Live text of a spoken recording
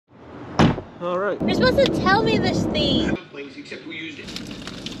All right. You're supposed to tell me this thing.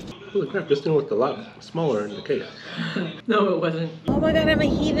 Holy crap, this thing looked a lot smaller in the case. No, it wasn't. Oh my god, I'm a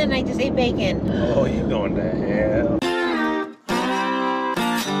heathen. I just ate bacon. Oh, you going to hell.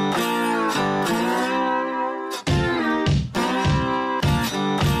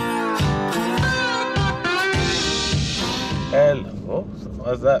 Hello, so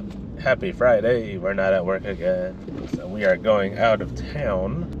what's up? Happy Friday, we're not at work again. So we are going out of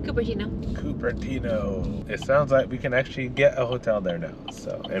town. Cupertino. Cupertino. It sounds like we can actually get a hotel there now.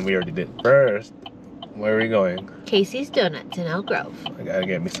 So, and we already did. First, where are we going? Casey's Donuts in Elk Grove. I gotta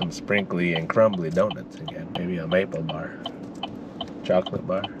get me some sprinkly and crumbly donuts again. Maybe a maple bar. Chocolate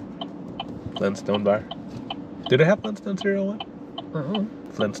bar. Flintstone bar. Do they have Flintstone cereal one?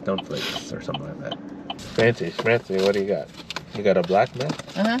 Flintstone flakes or something like that. Fancy, what do you got? You got a black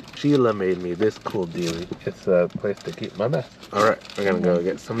meth? Sheila made me this cool dealie. It's a place to keep my meth. Alright, we're gonna go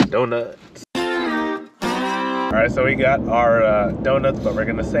get some donuts. Alright, so we got our donuts, but we're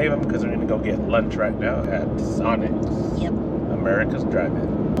gonna save them because we're gonna go get lunch right now at Sonic's. Yep. America's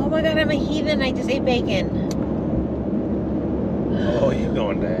Drive-In. Oh my god, I'm a heathen. I just ate bacon. Oh, you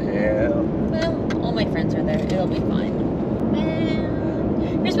going to hell. Well, all my friends are there. It'll be fine.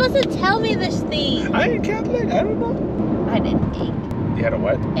 Man, you're supposed to tell me this thing. I ain't Catholic, I don't know. I had an egg. You had a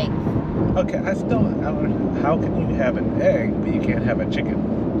what? Egg. Okay, I don't know. How can you have an egg, but you can't have a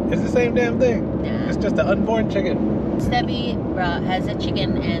chicken? It's the same damn thing. Nah. It's just an unborn chicken. Steffi has a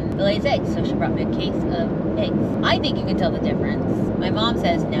chicken and lays eggs, so she brought me a case of eggs. I think you can tell the difference. My mom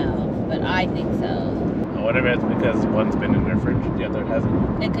says no, but I think so. I wonder if it's because one's been in their fridge, the other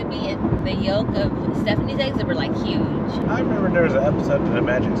hasn't. It could be it. The yolk of Stephanie's eggs were like huge. I remember there was an episode of the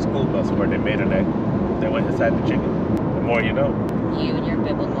Magic School Bus where they made an egg that went inside the chicken. The more you know. You and your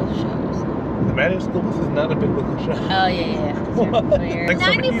biblical shows. The Magic School Bus is not a biblical show. Oh yeah. What? Like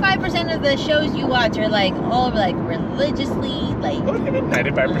 95% of the shows you watch are like all like religiously like. What do you mean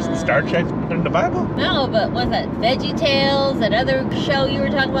 95% Star Trek in the Bible? No, but what's that? Veggie Tales, that other show you were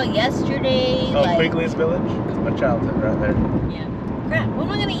talking about yesterday. Oh, like, Quigley's Village? It's my childhood right there. Yeah. Crap, what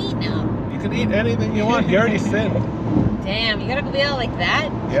am I gonna eat now? You can eat anything you want. You already sinned. Damn, you gotta be out like that?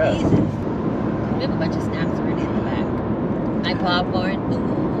 Yeah. Jesus. We have a bunch of snacks already in the back. My popcorn.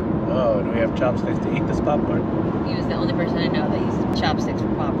 Ooh. Oh, do we have chopsticks to eat this popcorn? He was the only person I know that uses chopsticks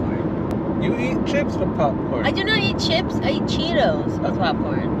for popcorn. You eat chips with popcorn. I do not eat chips. I eat Cheetos with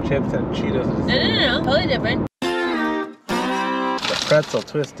popcorn. Chips and Cheetos is the same. No. Totally different. The pretzel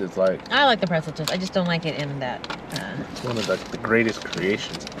twist is like I like the pretzel twist. I just don't like it in that. it's one of the greatest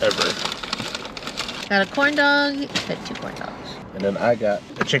creations ever. Got a corn dog. I said 2 corn dogs. And then I got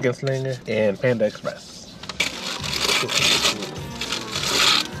a chicken slinger and Panda Express.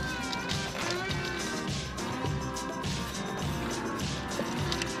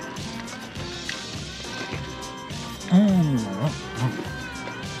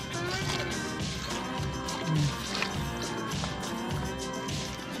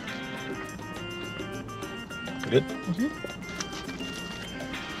 Good?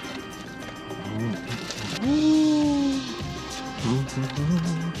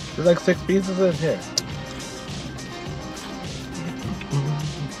 There's like 6 pieces in here.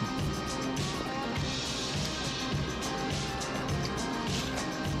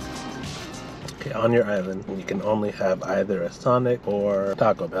 Okay, on your island, you can only have either a Sonic or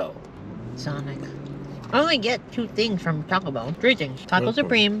Taco Bell. Sonic. I only get 2 things from Taco Bell. 3 things. Taco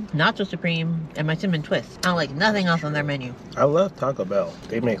Supreme, Nacho Supreme, and my Cinnamon Twist. I don't like nothing else on their menu. I love Taco Bell.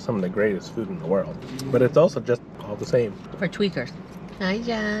 They make some of the greatest food in the world. But it's also just all the same. For tweakers. Hi,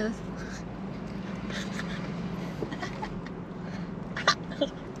 Jazz.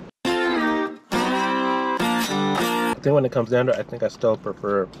 I think when it comes down to it, I think I still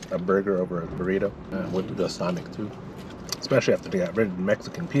prefer a burger over a burrito. I would do the Sonic too. Especially after they got rid of the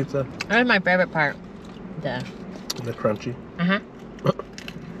Mexican pizza. That's my favorite part. The crunchy. I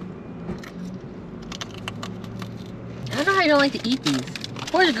don't know how you don't like to eat these.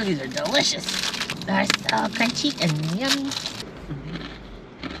 Fortune cookies are delicious. They're so crunchy and yummy.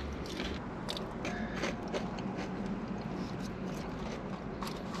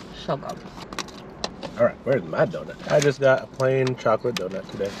 So good. Alright, where's my donut? I just got a plain chocolate donut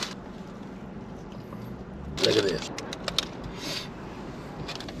today. Look at this.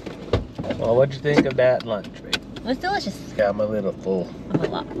 Well, what'd you think of that lunch, babe? It was delicious. Yeah, I'm a little full. I'm a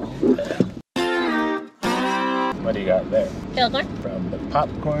lot full. What do you got there? Popcorn? From the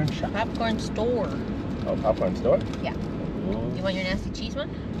popcorn shop. Popcorn store. Oh, popcorn store? Yeah. Ooh. You want your nasty cheese one?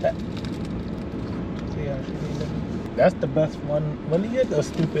 That. See how she did it? That's the best one. When do you get those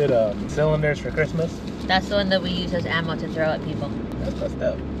stupid cylinders for Christmas? That's the one that we use as ammo to throw at people. That's messed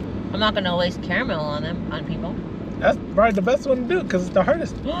up. I'm not gonna waste caramel on them, on people. That's probably the best one to do because it's the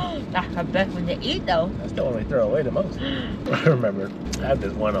hardest. That's the best one to eat, though. That's the one we throw away the most. I remember, I had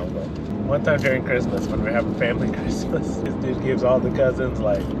this one uncle. One time during Christmas, when we were having family Christmas, this dude gives all the cousins,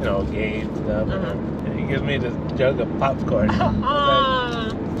 like, you know, games and stuff. And he gives me this jug of popcorn. I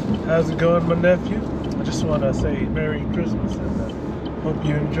was like, how's it going, my nephew? I just want to say Merry Christmas and hope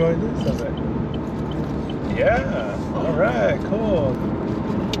you enjoy this. I was like, yeah, all right, cool.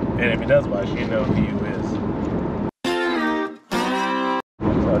 And if he does watch, you know who he is.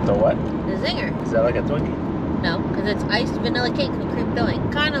 So it's a what? The Zinger. Is that like a Twinkie? No, because it's iced vanilla cake with cream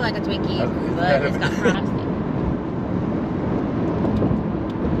filling. Kind of like a Twinkie, but it's got frosting.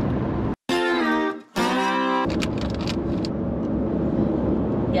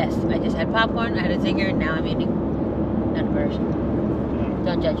 Yes, I just had popcorn, I had a Zinger, and now I'm eating nut version.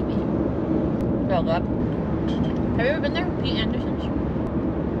 Don't judge me. So good. Have you ever been there? Pete Anderson's?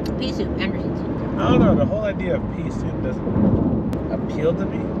 Pea soup, Anderson's. I don't know, the whole idea of pea soup doesn't appeal to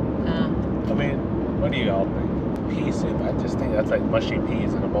me. I mean, what do you all think? Pea soup, I just think that's like mushy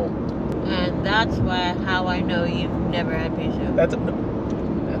peas in a bowl. And that's how I know you've never had pea soup. That's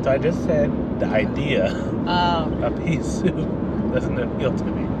what I just said. The idea of pea soup doesn't appeal to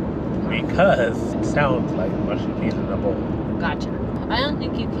me because it sounds like mushy peas in a bowl. Gotcha. I don't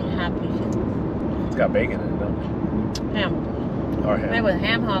think you can have pea soup. It's got bacon in it, don't it? Ham. Or ham. Made with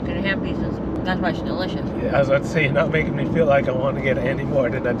ham hock and ham pieces. That's why it's delicious. Yeah, I was about to say, you're not making me feel like I want to get it any more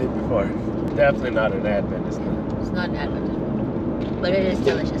than I did before. Definitely not an Adventist. It's not an Adventist, but it is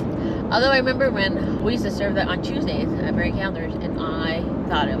delicious. Although I remember when we used to serve that on Tuesdays at Mary Callender's, and I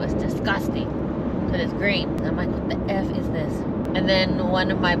thought it was disgusting because it's green. I'm like, what the F is this? And then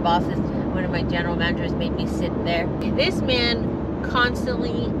one of my bosses, one of my general managers made me sit there. This man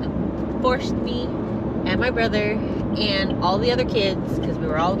constantly forced me and my brother and all the other kids, because we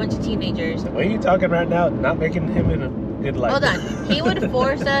were all a bunch of teenagers. The way you're talking right now, not making him in a good light. Hold on. He would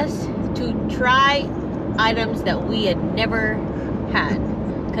force us to try items that we had never had.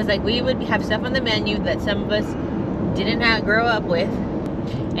 Because like we would have stuff on the menu that some of us didn't grow up with.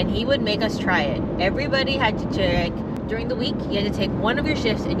 And he would make us try it. Everybody had to check. During the week, you had to take one of your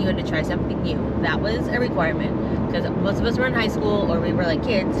shifts and you had to try something new. That was a requirement. Because most of us were in high school or we were like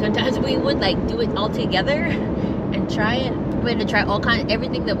kids. Sometimes we would like do it all together and try it. We had to try all kinds,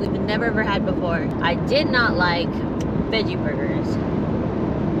 everything that we've never ever had before. I did not like veggie burgers.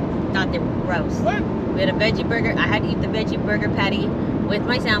 Thought they were gross. What? We had a veggie burger. I had to eat the veggie burger patty with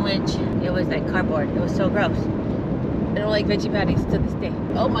my sandwich. It was like cardboard. It was so gross. I don't like veggie patties to this day.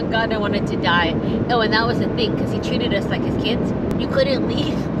 Oh my God, I wanted to die. Oh, and that was the thing, because he treated us like his kids. You couldn't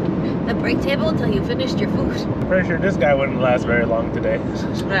leave the break table until you finished your food. I'm pretty sure this guy wouldn't last very long today.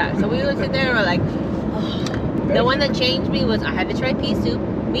 Yeah, so we would sit there and we're like, oh. The one that changed me was I had to try pea soup.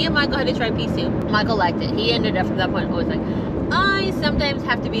 Me and Michael had to try pea soup. Michael liked it. He ended up from that point always like, I sometimes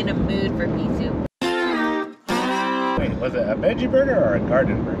have to be in a mood for pea soup. Wait, was it a veggie burger or a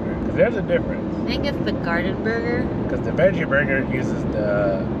garden burger? Because there's a difference. I think it's the garden burger. Because the veggie burger uses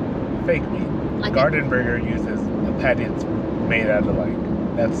the fake meat. Like Garden burger uses a patty that's made out of like,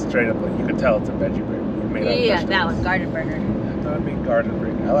 that's straight up like, you can tell it's a veggie burger. Made out of Yeah, that vegetables. one, garden burger. I thought it'd be garden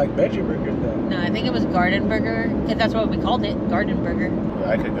burger. I like veggie burgers though. No, I think it was garden burger, because that's what we called it, garden burger. Well,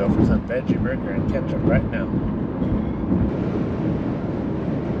 I could go for some veggie burger and ketchup right now.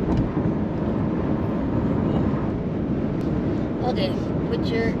 Okay, put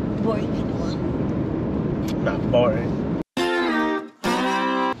your boring people on. Not boring.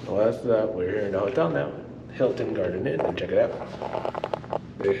 What's up? We're here in the hotel now. Hilton Garden Inn, and check it out.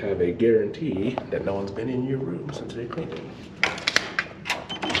 They have a guarantee that no one's been in your room since they cleaned it.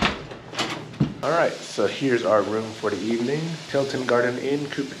 Alright, so here's our room for the evening. Hilton Garden Inn,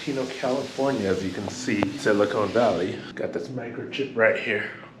 Cupertino, California. As you can see, Silicon Valley. Got this microchip right here.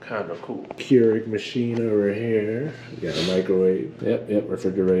 Kind of cool. Keurig machine over here. We got a microwave. Yep,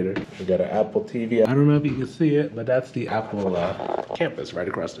 refrigerator. We got an Apple TV. I don't know if you can see it, but that's the Apple campus right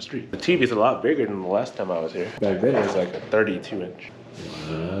across the street. The TV's a lot bigger than the last time I was here. Back then it was like a 32-inch.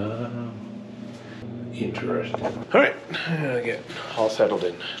 Wow. Interesting. Alright, I get all settled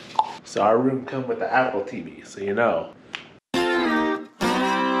in. So our room come with the Apple TV, so you know.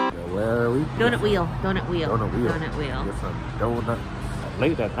 Where are we? Donut wheel, donut wheel, Donut wheel. donut wheel. Get some donut.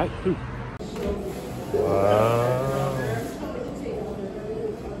 Late at night too. Wow.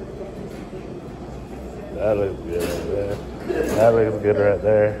 That looks good right there. That looks good right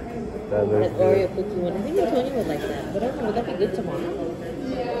there. That looks That good. Oreo cookie one. I think Tony would like that. But I don't know, would that be good tomorrow?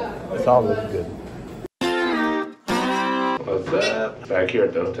 It's all looks good. What's up? Back here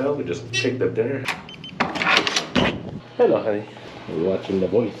at the hotel, we just picked up dinner. Hello, honey. We're watching The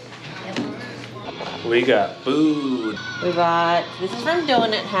Voice. We got food. We got, this is from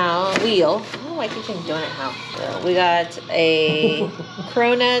Donut House. Wheel. Oh, I keep saying Donut House. So we got a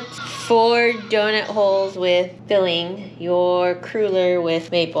cronut, 4 donut holes with filling, your cruller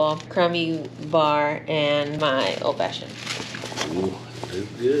with maple, crummy bar, and my old fashioned. Ooh, that's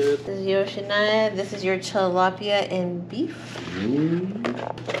good. This is your Shania. This is your tilapia and beef.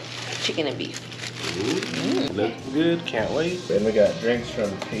 Chicken and beef. Looks good. Can't wait. Then we got drinks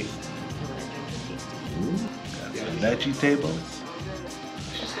from Pete. Got some veggie tables.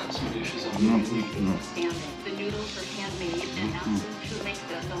 And the noodles are handmade, and also to make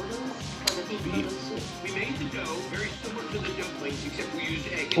the noodles for the beef noodle soup. We made the dough very similar to the dumplings, except we used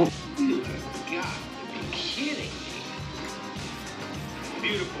egg. You have got to be kidding me.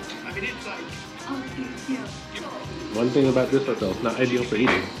 Beautiful. I mean, it's like... Oh, yeah. One thing about this hotel, it's not ideal for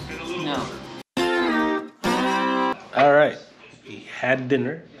eating. No. All right, we had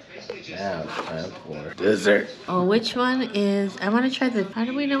dinner. Now it's time for dessert. Oh, which one is, I want to try the, how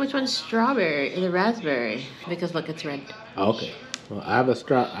do we know which one's strawberry or the raspberry? Because look, it's red. Okay. Well, I have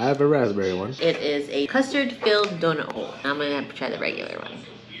a raspberry one. It is a custard-filled donut hole. I'm gonna have to try the regular one.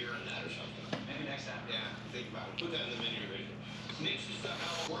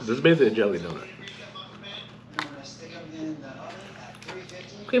 This is basically a jelly donut.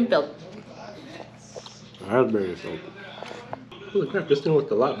 Cream-filled. Raspberry is so. Holy crap! This thing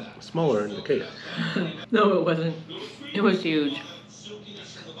looked a lot smaller in the case. No, it wasn't. It was huge.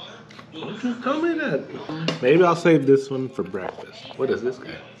 Don't just tell me that. Maybe I'll save this one for breakfast. What is this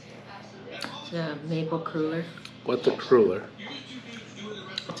guy? It's a maple cruller. What's a cruller?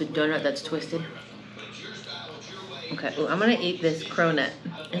 It's a donut that's twisted. Okay, ooh, I'm gonna eat this cronut.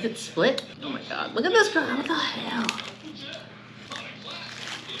 Is it split? Oh my god, look at this cronut, what the hell?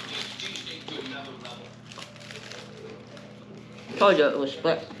 Told you it was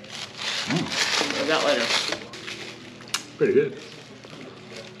split. I got later. Pretty good.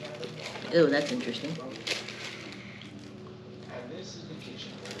 Ooh, that's interesting.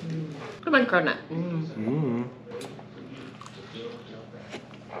 Come on, cronut.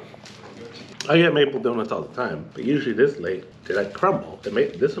 I get maple donuts all the time, but usually this late, they like crumble.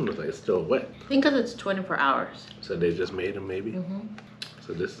 This one looks like it's still wet. I think because it's 24 hours. So they just made them maybe?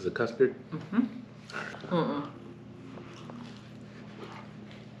 So this is a custard? Alright.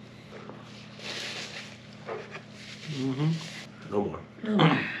 No more.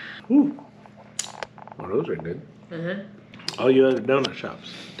 Ooh. Well, those are good. All you other donut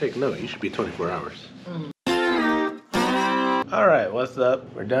shops, take note, you should be 24 hours. Alright, what's up?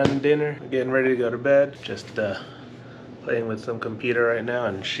 We're done dinner, we're getting ready to go to bed. Just playing with some computer right now,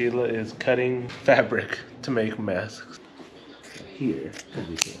 and Sheila is cutting fabric to make masks. Here, as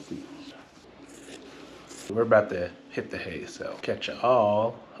you can see. We're about to hit the hay, so catch you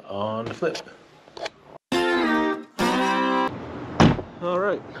all on the flip.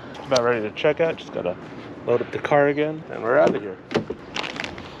 Alright, about ready to check out. Just gotta load up the car again, and we're out of here.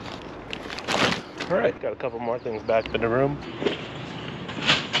 Alright, got a couple more things back in the room.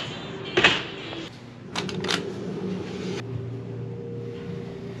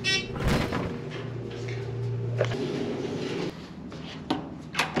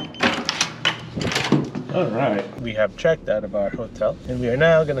 Alright, we have checked out of our hotel, and we are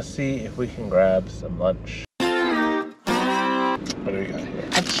now gonna see if we can grab some lunch. What do we got here?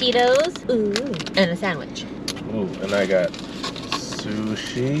 A Cheetos, ooh, and a sandwich. Ooh, and I got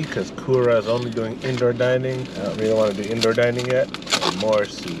sushi, because Kura is only doing indoor dining. I don't really want to do indoor dining yet. And more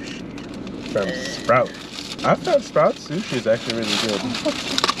sushi from Sprouts. I've found Sprouts sushi is actually really good.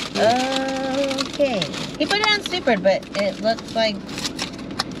 Okay. He put it on super, but it looks like,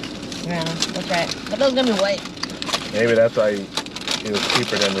 I don't know, we'll try it. But those gonna be white. Maybe that's why it was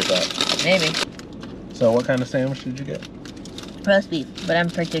cheaper than we thought. Maybe. So what kind of sandwich did you get? Roast beef, but I'm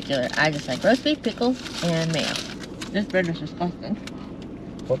particular. I just like roast beef, pickles, and mayo. This bread is disgusting.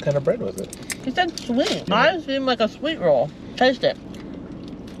 What kind of bread was it? He said sweet. Mine seemed like a sweet roll. Taste it.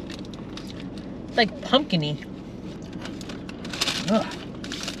 It's like pumpkin-y. Ugh.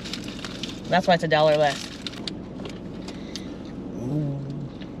 That's why it's $1 less. Ooh.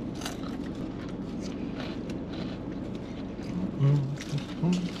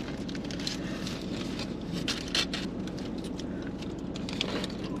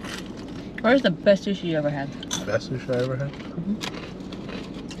 Where's the best sushi you ever had? Best sushi I ever had?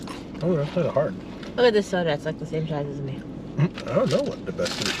 Oh, that's kind of hard. Look at this soda. It's like the same size as me. I don't know what the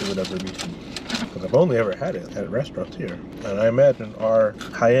best sushi would ever be. Because I've only ever had it at restaurants here. And I imagine our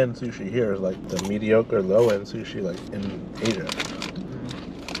high-end sushi here is like the mediocre, low-end sushi like in Asia.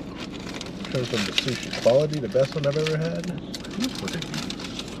 In terms of the sushi quality, the best one I've ever had? What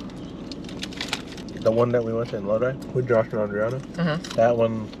did The one that we went to in Lodi with Josh and Adriana, Uh-huh. that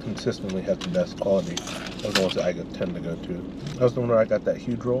one consistently has the best quality. Those are the ones that I tend to go to. That was the one where I got that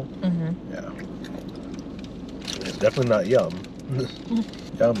huge roll. Mm-hmm. Yeah. It's definitely not Yum.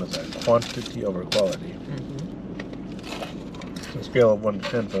 Yum is a quantity over quality. Mm-hmm. A scale of 1 to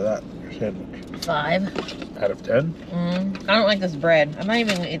 10 for that sandwich. 5. Out of 10? I don't like this bread. I'm not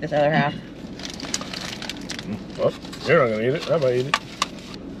even gonna eat this other half. Well, you're not gonna eat it. I might eat it.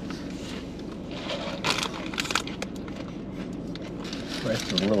 Rice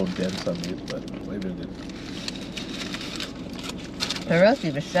is a little dense on these, but flavor good. The roast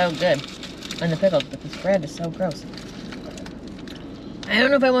beef is so good. And the pickles, but this bread is so gross. I don't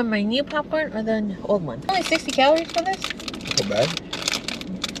know if I want my new popcorn or the old one. Only 60 calories for this? So bad?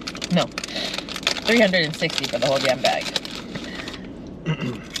 No. 360 for the whole damn bag.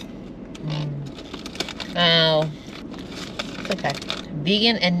 Oh. It's okay.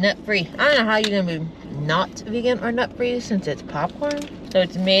 Vegan and nut-free. I don't know how you're gonna be not vegan or nut-free since it's popcorn. So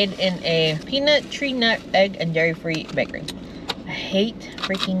it's made in a peanut, tree nut, egg, and dairy-free bakery. I hate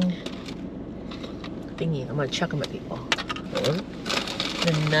freaking thingy. I'm gonna chuck them at people. What was it?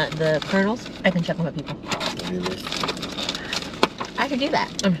 The kernels, I can chuck them at people. I can do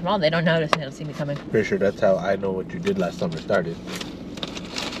that. I'm small, they don't notice, they don't see me coming. Pretty sure that's how I know what you did last summer started.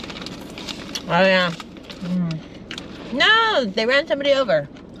 Oh yeah. No, they ran somebody over.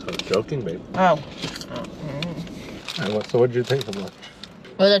 I was joking, babe. Oh. So what did you think of lunch?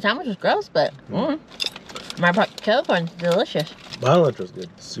 Well, the sandwich was gross, but my potato corn's delicious. My lunch was good.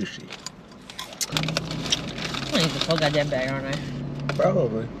 Sushi. I'm gonna eat this whole goddamn bag, aren't I?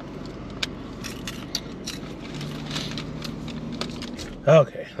 Probably.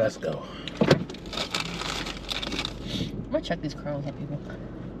 Okay, let's go. I'm gonna chuck these kernels at people.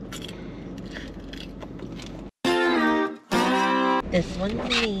 This one's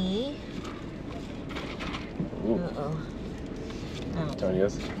me. Ooh. Uh-oh. Oh.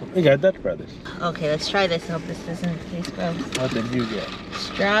 Tonia's. We got Dutch Brothers. Okay, let's try this. I hope this doesn't taste gross. What did you get?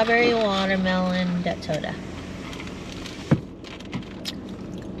 Strawberry watermelon Datoda.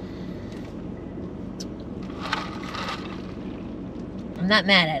 I'm not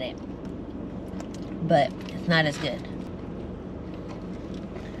mad at it, but it's not as good.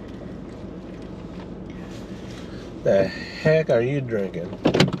 The heck are you drinking?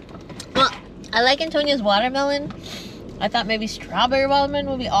 Well, I like Antonia's watermelon. I thought maybe strawberry watermelon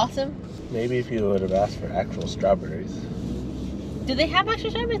would be awesome. Maybe if you would have asked for actual strawberries. Do they have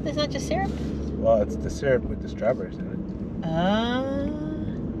extra strawberries? It's not just syrup? Well, it's the syrup with the strawberries in it.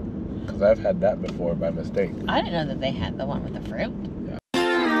 Because I've had that before by mistake. I didn't know that they had the one with the fruit.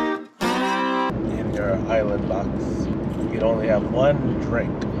 In your island box, you can only have one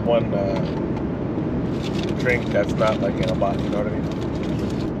drink. One drink that's not like in a box, you know what I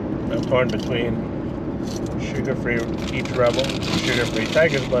mean? I'm torn between sugar-free peach rebel, sugar-free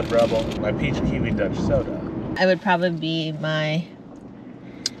tiger's blood rebel, my peach kiwi Dutch soda. I would probably be my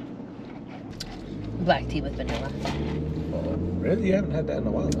black tea with vanilla. Oh, really? You haven't had that in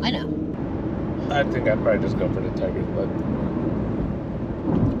a while, though. I know. I think I'd probably just go for the tiger's blood.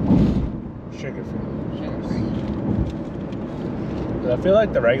 Sugar-free. Sugar-free. I feel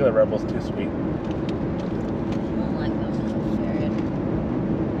like the regular rebel's too sweet. I don't like those. Period.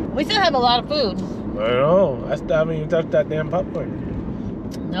 We still have a lot of food. I know. I still haven't even touched that damn popcorn.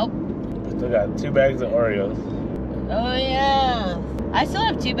 Nope. Still got 2 bags of Oreos. Oh yeah. I still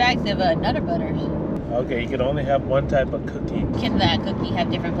have 2 bags of Nutter Butters. Okay, you can only have one type of cookie. Can that cookie have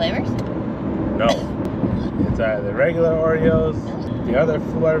different flavors? No. It's either regular Oreos, the other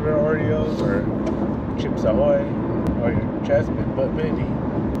flavor Oreos, or Chips Ahoy, or your Jasmine, but maybe.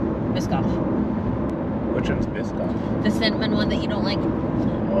 Biscoff. Which one's Biscoff? The cinnamon one that you don't like.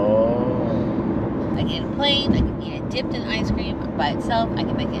 Oh. I can eat it plain, I can eat it dipped in ice cream by itself, I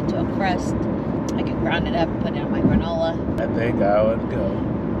can make it into a crust, I can ground it up, put it on my granola. I think I would go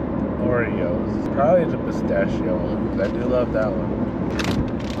Oreos. Probably the pistachio one, 'cause I do love that one.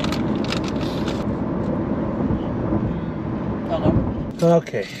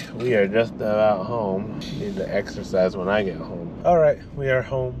 Okay, we are just about home. Need to exercise when I get home. Alright, we are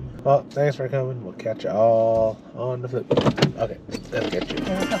home. Well, thanks for coming. We'll catch you all on the flip. Okay, let's get you.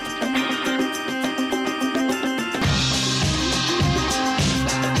 Okay, let's go.